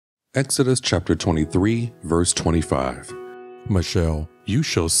Exodus chapter 23, verse 25. Michelle, you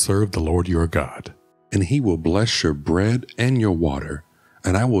shall serve the Lord your God, And he will bless your bread and your water,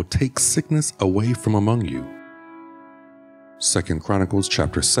 and I will take sickness away from among you. 2 Chronicles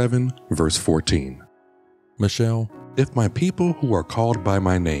chapter 7, verse 14. Michelle, If my people who are called by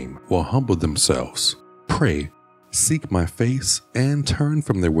my name will humble themselves, pray, seek my face, and turn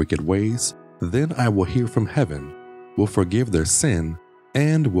from their wicked ways, then I will hear from heaven, will forgive their sin,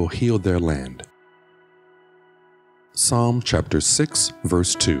 and will heal their land. Psalm chapter 6,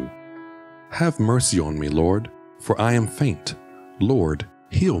 verse 2. Have mercy on me, Lord, for I am faint. Lord,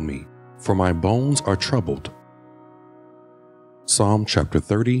 heal me, for my bones are troubled. Psalm chapter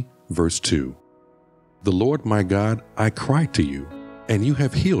 30, verse 2. The Lord my God, I cried to you, and you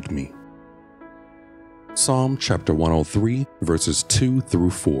have healed me. Psalm chapter 103, verses 2 through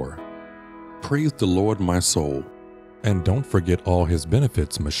 4. Praise the Lord, my soul, and don't forget all his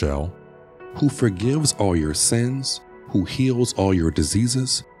benefits, Michelle, who forgives all your sins, who heals all your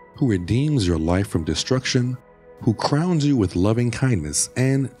diseases, who redeems your life from destruction, who crowns you with loving kindness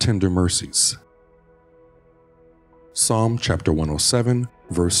and tender mercies. Psalm chapter 107,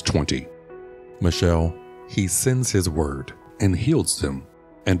 verse 20. Michelle, he sends his word and heals them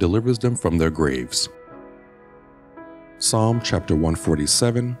and delivers them from their graves. Psalm chapter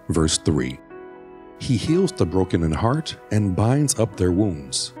 147, verse 3. He heals the broken in heart and binds up their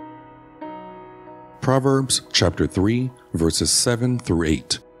wounds. Proverbs chapter 3, verses 7 through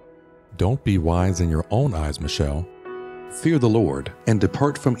 8. Don't be wise in your own eyes, Michelle. Fear the Lord and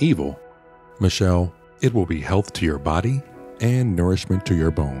depart from evil. Michelle, it will be health to your body and nourishment to your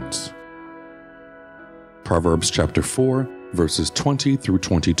bones. Proverbs chapter 4, verses 20 through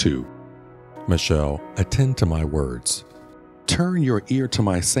 22. Michelle, attend to my words. Turn your ear to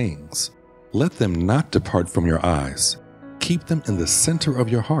my sayings. Let them not depart from your eyes. Keep them in the center of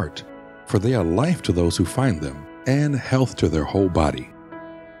your heart, for they are life to those who find them, and health to their whole body.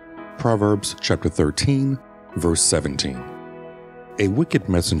 Proverbs chapter 13, verse 17. A wicked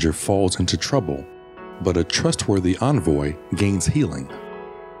messenger falls into trouble, but a trustworthy envoy gains healing.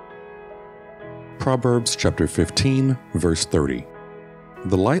 Proverbs chapter 15, verse 30.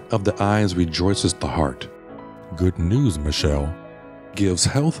 The light of the eyes rejoices the heart. Good news, Michelle. Gives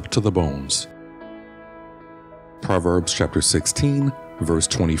health to the bones. Proverbs chapter 16, verse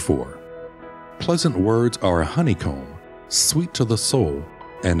 24. Pleasant words are a honeycomb, sweet to the soul,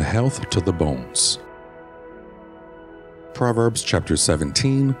 and health to the bones. Proverbs chapter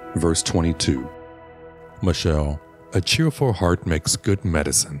 17, verse 22. Michelle, a cheerful heart makes good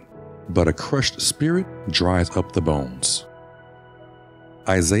medicine, but a crushed spirit dries up the bones.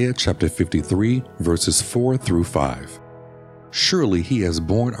 Isaiah chapter 53, verses 4 through 5. Surely he has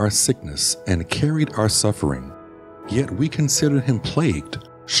borne our sickness and carried our suffering, yet we considered him plagued,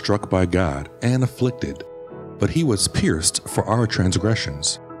 struck by God, and afflicted. But he was pierced for our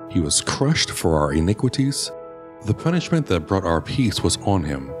transgressions, he was crushed for our iniquities. The punishment that brought our peace was on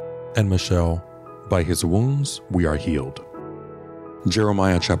him. And Michelle, by his wounds we are healed.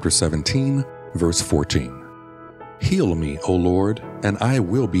 Jeremiah chapter 17, verse 14. Heal me, O Lord, and I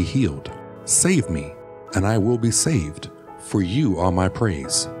will be healed. Save me, and I will be saved, for you are my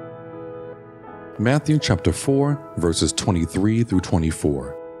praise. Matthew chapter 4, verses 23 through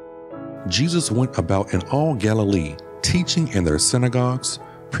 24. Jesus went about in all Galilee, teaching in their synagogues,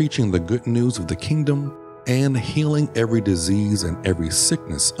 preaching the good news of the kingdom, and healing every disease and every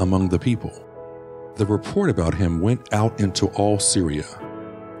sickness among the people. The report about him went out into all Syria.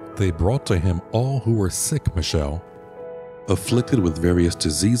 They brought to him all who were sick, Michelle, afflicted with various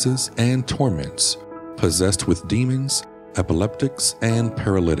diseases and torments, possessed with demons, epileptics, and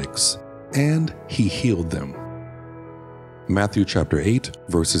paralytics, and he healed them. Matthew chapter 8,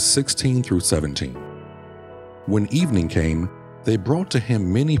 verses 16 through 17. When evening came, they brought to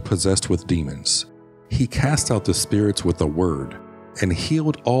him many possessed with demons. He cast out the spirits with a word, and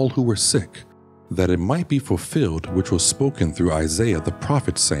healed all who were sick, that it might be fulfilled which was spoken through Isaiah the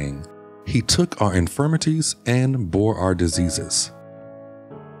prophet, saying, He took our infirmities and bore our diseases.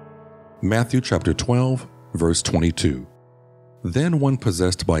 Matthew chapter 12, verse 22. Then one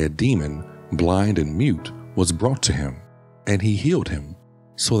possessed by a demon, blind and mute, was brought to him, and he healed him,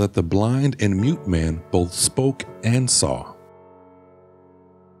 so that the blind and mute man both spoke and saw.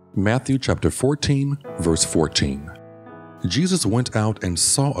 Matthew chapter 14, verse 14. Jesus went out and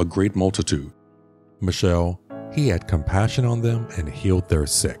saw a great multitude. Michelle, he had compassion on them and healed their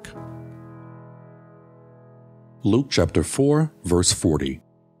sick. Luke chapter 4, verse 40.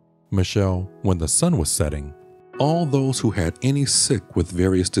 Michelle, when the sun was setting, all those who had any sick with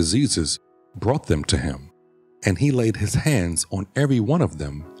various diseases brought them to him, and he laid his hands on every one of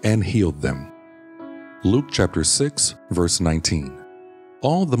them and healed them. Luke chapter 6, verse 19.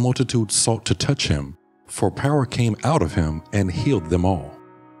 All the multitude sought to touch him, for power came out of him and healed them all.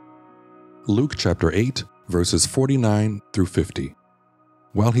 Luke chapter 8, verses 49 through 50.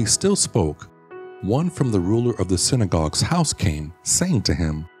 While he still spoke, one from the ruler of the synagogue's house came, saying to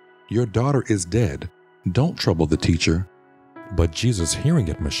him, "Your daughter is dead. Don't trouble the teacher." But Jesus, hearing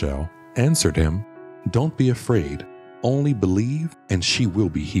it, Michelle, answered him, "Don't be afraid. Only believe, and she will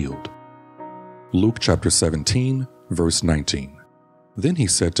be healed." Luke chapter 17, verse 19. Then he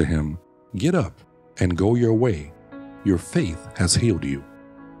said to him, "Get up and go your way. Your faith has healed you."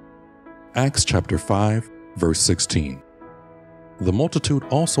 Acts chapter 5, verse 16. The multitude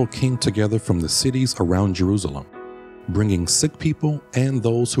also came together from the cities around Jerusalem, bringing sick people and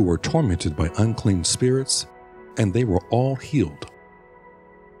those who were tormented by unclean spirits, and they were all healed.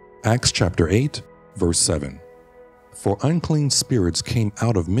 Acts chapter 8, verse 7. For unclean spirits came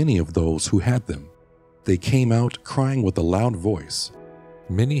out of many of those who had them. They came out crying with a loud voice.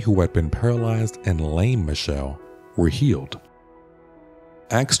 Many who had been paralyzed and lame, Michelle, were healed.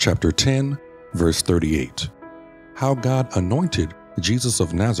 Acts chapter 10, verse 38. How God anointed Jesus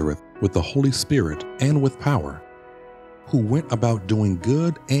of Nazareth with the Holy Spirit and with power, who went about doing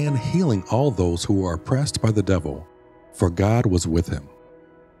good and healing all those who were oppressed by the devil, for God was with him.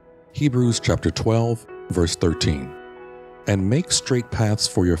 Hebrews chapter 12, verse 13. And make straight paths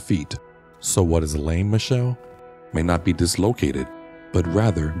for your feet, so what is lame, Michelle, may not be dislocated, but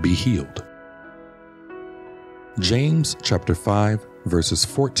rather be healed. James chapter 5, verses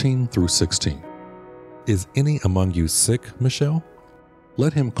 14 through 16. Is any among you sick, Michelle?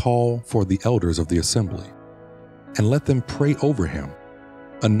 Let him call for the elders of the assembly, and let them pray over him,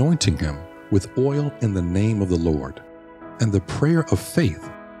 anointing him with oil in the name of the Lord. And the prayer of faith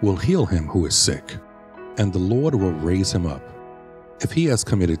will heal him who is sick, and the Lord will raise him up. If he has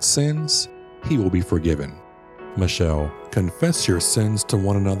committed sins, he will be forgiven. Michelle, confess your sins to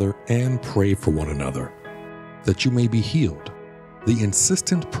one another and pray for one another, that you may be healed. The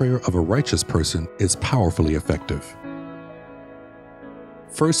insistent prayer of a righteous person is powerfully effective.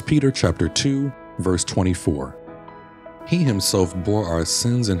 1 Peter chapter 2, verse 24. He himself bore our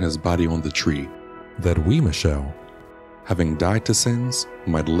sins in his body on the tree, that we, Michelle, having died to sins,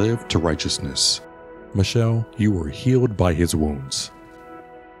 might live to righteousness. Michelle, you were healed by his wounds.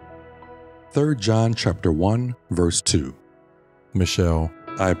 3 John chapter 1, verse 2. Michelle,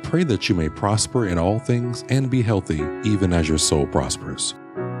 I pray that you may prosper in all things and be healthy, even as your soul prospers.